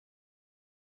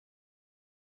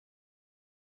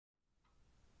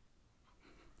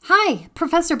Hi,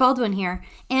 Professor Baldwin here,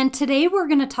 and today we're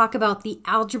going to talk about the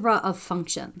algebra of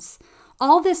functions.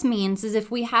 All this means is if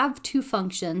we have two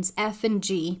functions, f and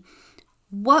g,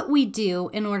 what we do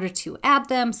in order to add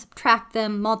them, subtract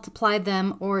them, multiply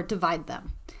them, or divide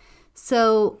them.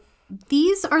 So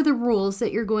these are the rules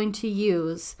that you're going to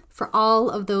use for all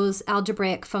of those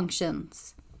algebraic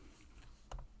functions.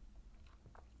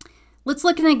 Let's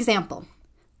look at an example.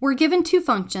 We're given two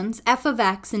functions, f of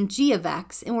x and g of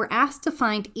x, and we're asked to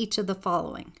find each of the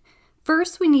following.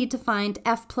 First, we need to find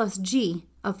f plus g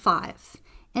of 5.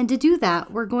 And to do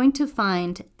that, we're going to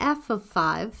find f of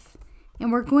 5,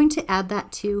 and we're going to add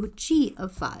that to g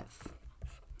of 5.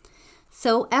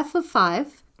 So f of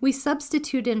 5, we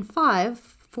substitute in 5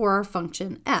 for our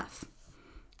function f.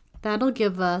 That'll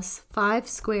give us 5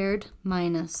 squared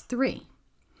minus 3.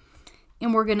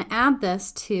 And we're going to add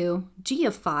this to g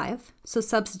of 5, so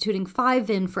substituting 5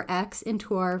 in for x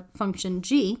into our function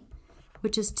g,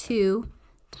 which is 2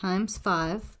 times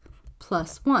 5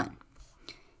 plus 1.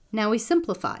 Now we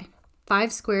simplify.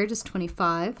 5 squared is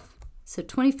 25, so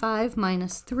 25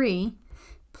 minus 3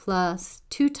 plus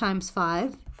 2 times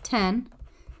 5, 10,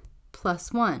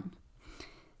 plus 1.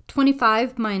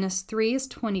 25 minus 3 is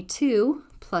 22,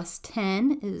 plus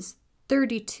 10 is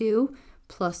 32,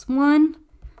 plus 1.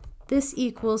 This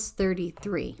equals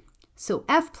 33. So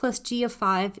f plus g of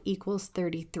 5 equals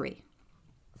 33.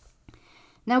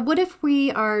 Now what if we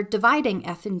are dividing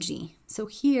f and g? So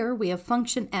here we have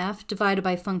function f divided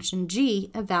by function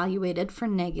g evaluated for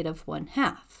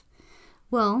 -1/2.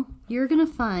 Well, you're going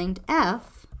to find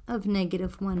f of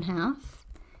 -1/2,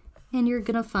 and you're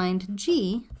going to find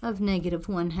g of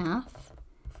 -1/2,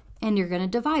 and you're going to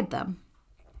divide them.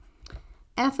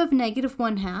 F of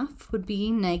 -1/2 would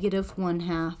be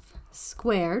 -1/2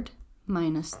 squared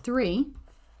minus 3,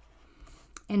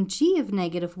 and g of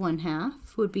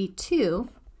 -1/2 would be 2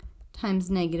 times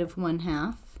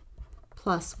 -1/2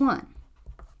 plus 1.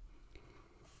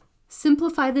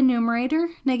 Simplify the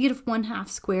numerator. -1/2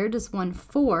 squared is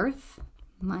 1/4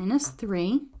 minus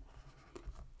 3.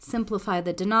 Simplify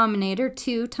the denominator.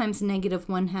 2 times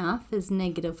 -1/2 is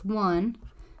 -1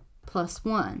 plus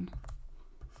 1.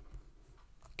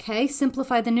 Okay,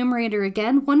 simplify the numerator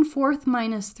again. 1/4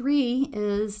 minus 3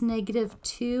 is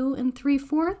 -2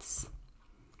 3/4.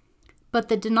 But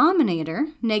the denominator,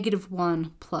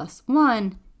 -1 plus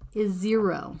 1, is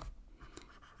 0.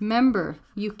 Remember,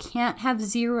 you can't have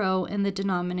 0 in the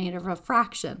denominator of a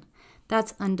fraction.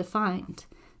 That's undefined.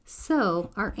 So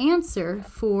our answer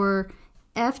for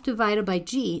f divided by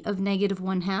g of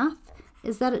 -1/2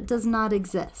 is that it does not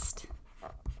exist.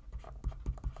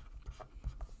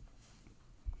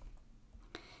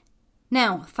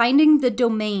 Now, finding the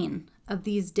domain of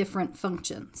these different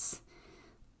functions.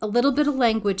 A little bit of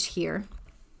language here.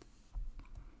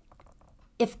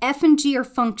 If f and g are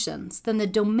functions, then the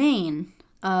domain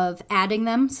of adding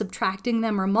them, subtracting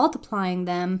them, or multiplying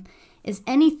them is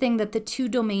anything that the two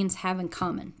domains have in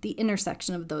common, the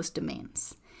intersection of those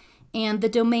domains. And the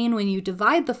domain when you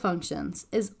divide the functions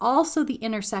is also the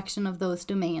intersection of those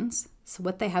domains, so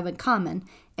what they have in common,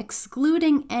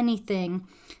 excluding anything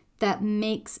that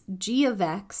makes g of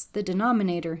x, the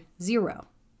denominator, 0,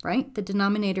 right? The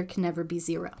denominator can never be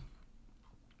 0.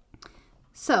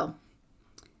 So,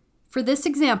 for this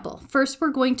example, first we're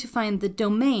going to find the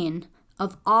domain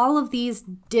of all of these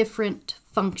different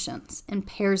functions and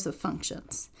pairs of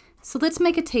functions. So let's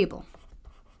make a table.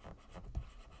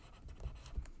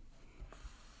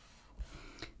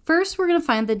 First, we're going to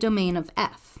find the domain of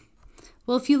f.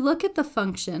 Well, if you look at the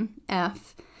function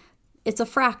f, it's a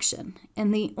fraction,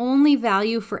 and the only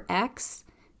value for x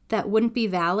that wouldn't be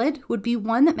valid would be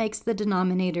one that makes the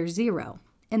denominator 0,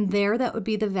 and there that would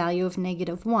be the value of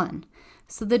 -1.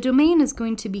 So the domain is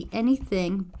going to be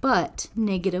anything but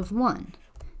 -1.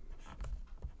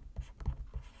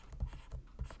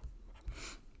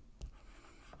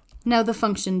 Now the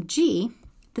function g,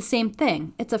 the same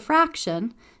thing. It's a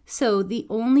fraction, so the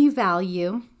only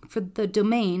value for the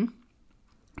domain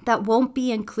that won't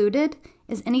be included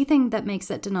is anything that makes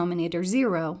that denominator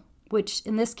 0, which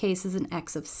in this case is an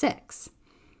x of 6.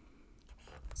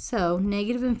 So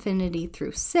 -infinity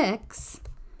through 6,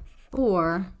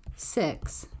 or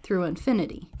 6 through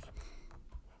infinity.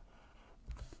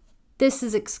 This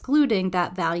is excluding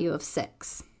that value of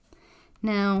 6.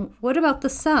 Now, what about the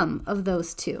sum of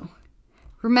those two?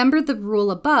 Remember the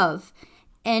rule above,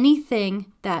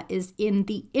 anything that is in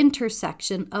the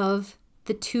intersection of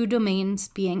the two domains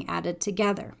being added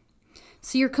together.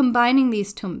 So you're combining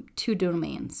these two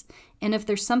domains, and if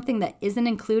there's something that isn't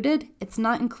included, it's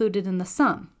not included in the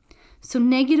sum. So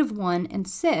 -1 and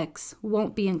 6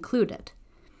 won't be included.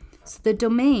 So the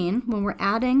domain, when we're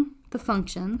adding the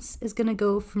functions is going to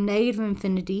go from negative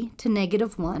infinity to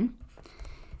negative 1.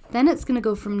 Then it's going to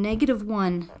go from negative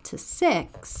 1 to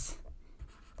 6,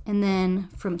 and then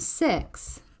from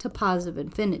 6 to positive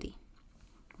infinity,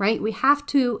 right? We have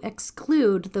to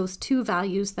exclude those two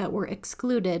values that were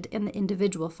excluded in the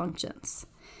individual functions.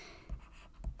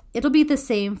 It'll be the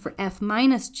same for f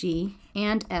minus g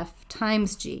and f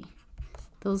times g.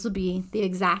 Those will be the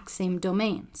exact same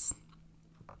domains.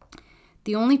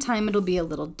 The only time it'll be a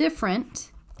little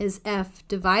different is f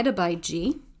divided by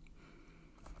g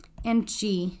and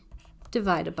g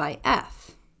divided by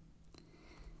f.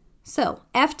 So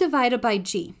f divided by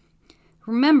g.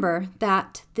 Remember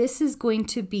that this is going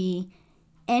to be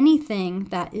anything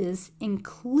that is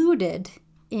included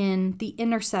in the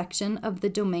intersection of the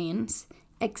domains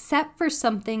except for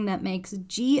something that makes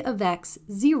g of x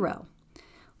 0.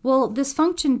 Well, this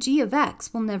function g of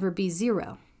x will never be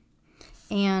 0.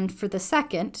 And for the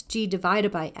second, g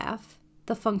divided by f,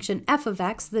 the function f of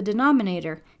x, the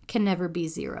denominator, can never be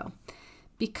 0.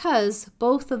 Because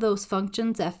both of those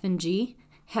functions, f and g,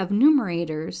 have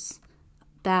numerators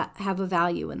that have a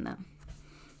value in them.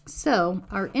 So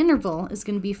our interval is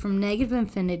going to be from negative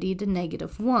infinity to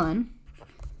negative 1,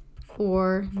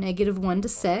 or negative 1 to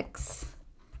 6,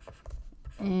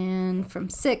 and from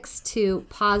 6 to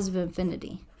positive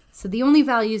infinity. So the only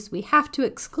values we have to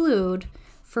exclude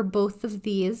for both of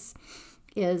these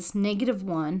is negative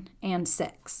 1 and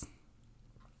 6.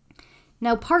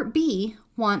 Now part B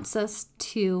wants us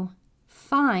to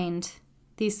find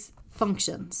these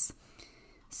functions.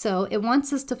 So it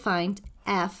wants us to find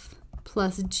f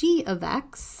plus g of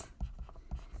x.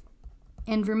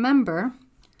 And remember,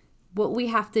 what we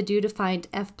have to do to find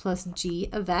f plus g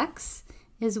of x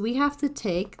is we have to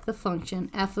take the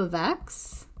function f of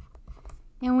x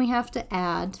and we have to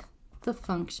add the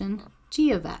function g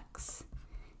of x.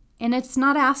 And it's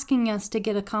not asking us to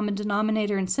get a common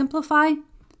denominator and simplify,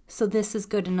 so this is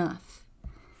good enough.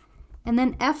 And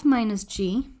then f minus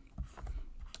g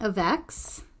of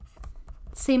x,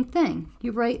 same thing.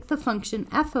 You write the function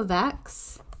f of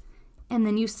x, and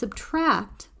then you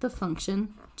subtract the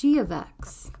function g of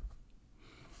x.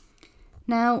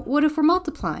 Now, what if we're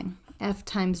multiplying f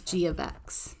times g of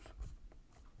x?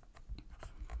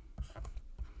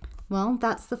 Well,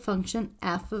 that's the function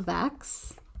f of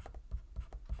x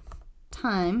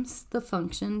times the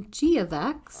function g of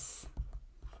x.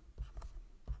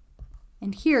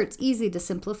 And here it's easy to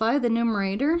simplify. The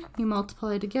numerator you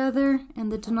multiply together,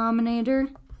 and the denominator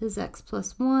is x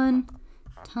plus 1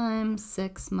 times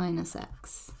 6 minus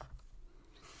x.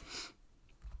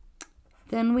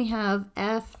 Then we have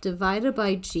f divided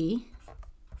by g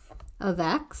of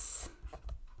x.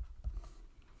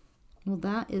 Well,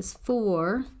 that is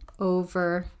 4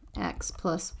 over x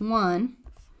plus 1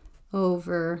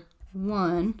 over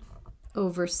 1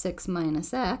 over 6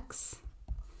 minus x.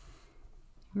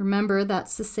 Remember,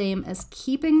 that's the same as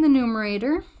keeping the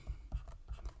numerator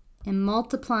and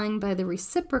multiplying by the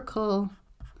reciprocal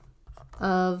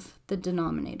of the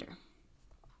denominator.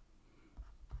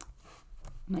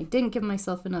 And I didn't give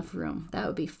myself enough room. That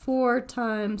would be 4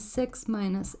 times 6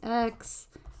 minus x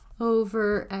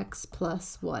over x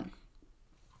plus 1.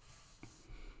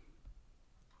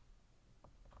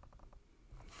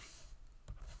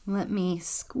 Let me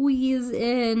squeeze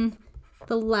in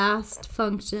the last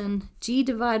function, g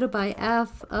divided by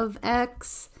f of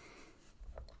x.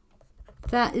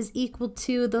 That is equal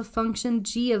to the function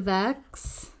g of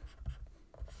x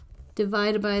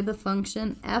divided by the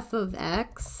function f of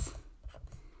x.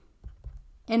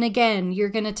 And again, you're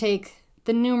going to take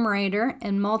the numerator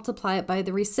and multiply it by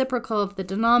the reciprocal of the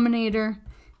denominator,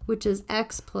 which is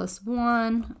x plus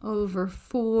 1 over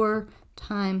 4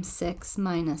 times 6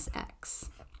 minus x.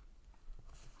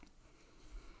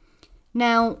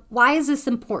 Now, why is this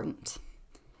important?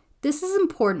 This is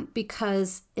important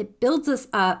because it builds us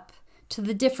up to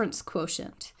the difference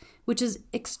quotient, which is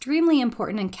extremely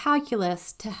important in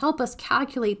calculus to help us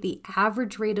calculate the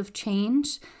average rate of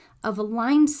change of a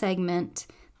line segment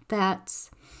that's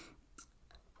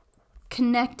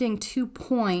connecting 2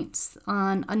 points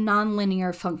on a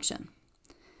nonlinear function.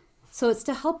 So it's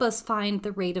to help us find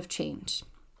the rate of change.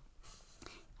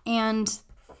 And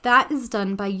that is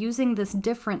done by using this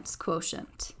difference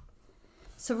quotient.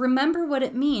 So remember what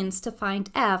it means to find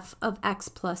f of x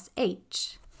plus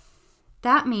h.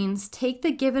 That means take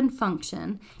the given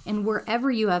function, and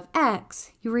wherever you have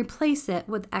x, you replace it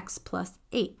with x plus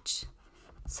h.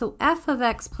 So f of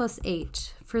x plus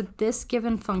h for this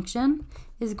given function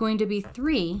is going to be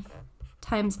 3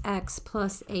 times x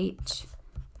plus h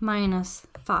minus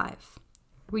 5.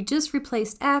 We just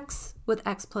replaced x with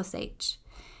x plus h.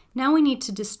 Now we need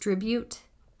to distribute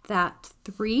that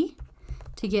 3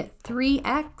 to get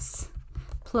 3x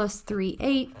plus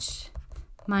 3h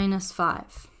minus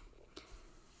 5.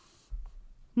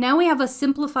 Now we have a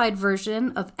simplified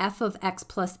version of f of x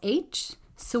plus h,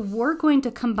 so we're going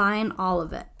to combine all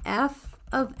of it. F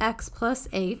of x plus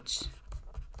h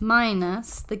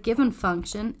minus the given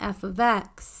function f of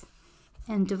x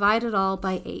and divide it all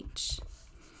by h.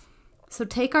 So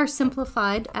take our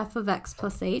simplified f of x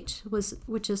plus h,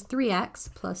 which is 3x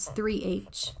plus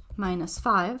 3h minus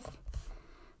 5,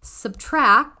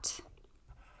 subtract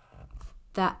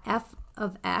that f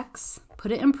of x,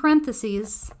 put it in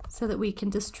parentheses so that we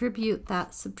can distribute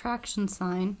that subtraction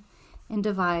sign, and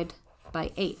divide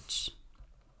by h.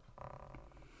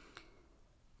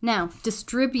 Now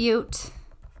distribute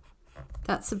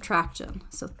that subtraction.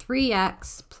 So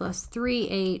 3x plus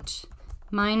 3h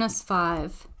minus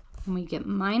 5, and we get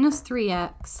minus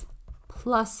 3x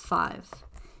plus 5.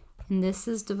 And this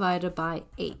is divided by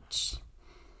h.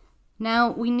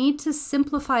 Now we need to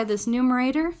simplify this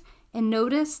numerator, and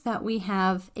notice that we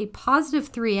have a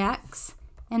positive 3x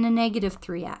and a negative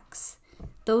 3x.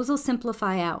 Those will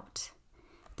simplify out.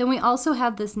 Then we also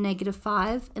have this negative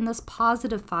 5 and this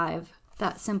positive 5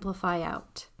 that simplify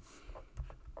out.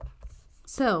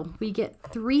 So we get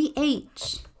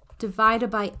 3h divided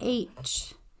by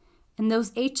h, and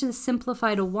those h's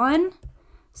simplify to 1,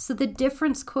 so the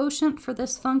difference quotient for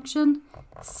this function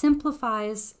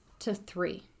simplifies to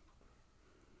 3.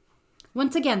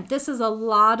 Once again, this is a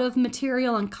lot of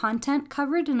material and content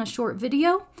covered in a short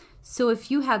video, so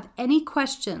if you have any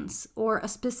questions or a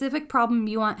specific problem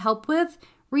you want help with,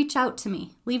 reach out to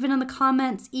me. Leave it in the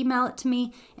comments, email it to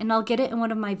me, and I'll get it in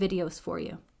one of my videos for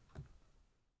you.